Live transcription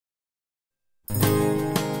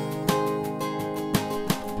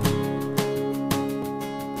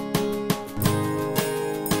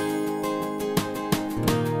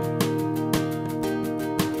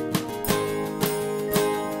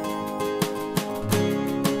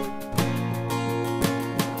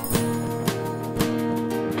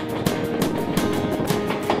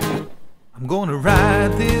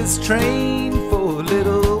this train for a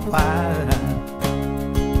little while.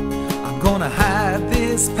 I'm gonna hide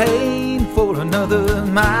this pain for another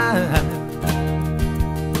mile.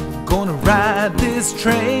 Gonna ride this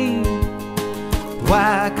train,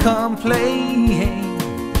 why complain?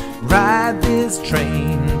 Ride this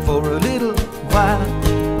train for a little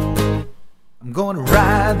while. I'm gonna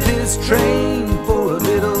ride this train for a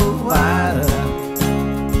little while.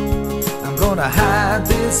 I'm gonna hide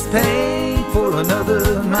this pain for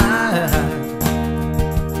another mile.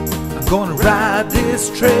 I'm gonna ride this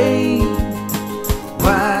train,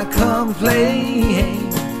 why complain?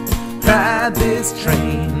 Ride this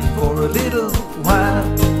train for a little while.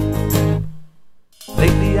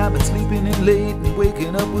 Lately I've been sleeping in late and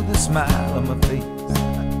waking up with a smile on my face.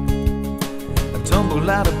 I tumble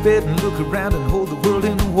out of bed and look around and hold the world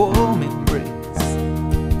in a warm embrace.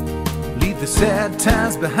 Leave the sad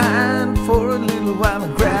times behind for a little while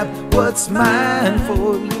and grab what's mine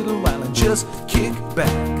for a little while and just kick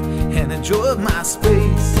back and enjoy my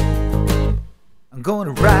space. I'm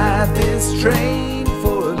gonna ride this train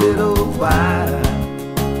for a little while.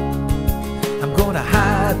 I'm gonna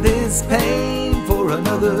hide this pain for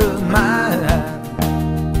another mile.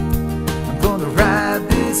 I'm gonna ride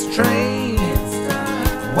this train,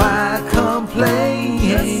 why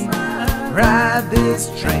complain? Ride this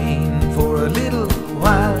train for a little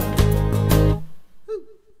while.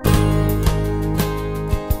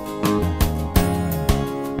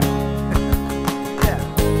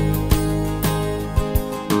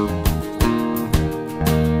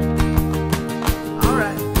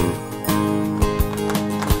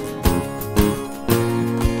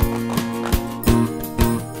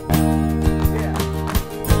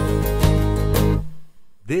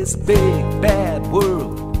 This big bad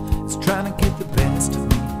world is trying to get the best of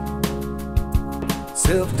me.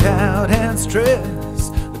 Self-doubt and stress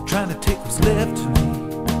are trying to take what's left of me.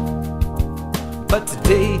 But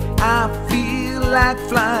today I feel like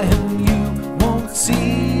flying. You won't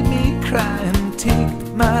see me crying.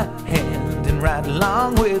 Take my hand and ride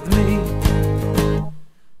along with me.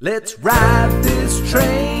 Let's ride this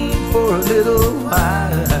train for a little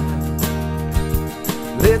while.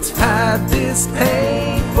 Let's hide this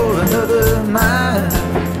pain for another mile.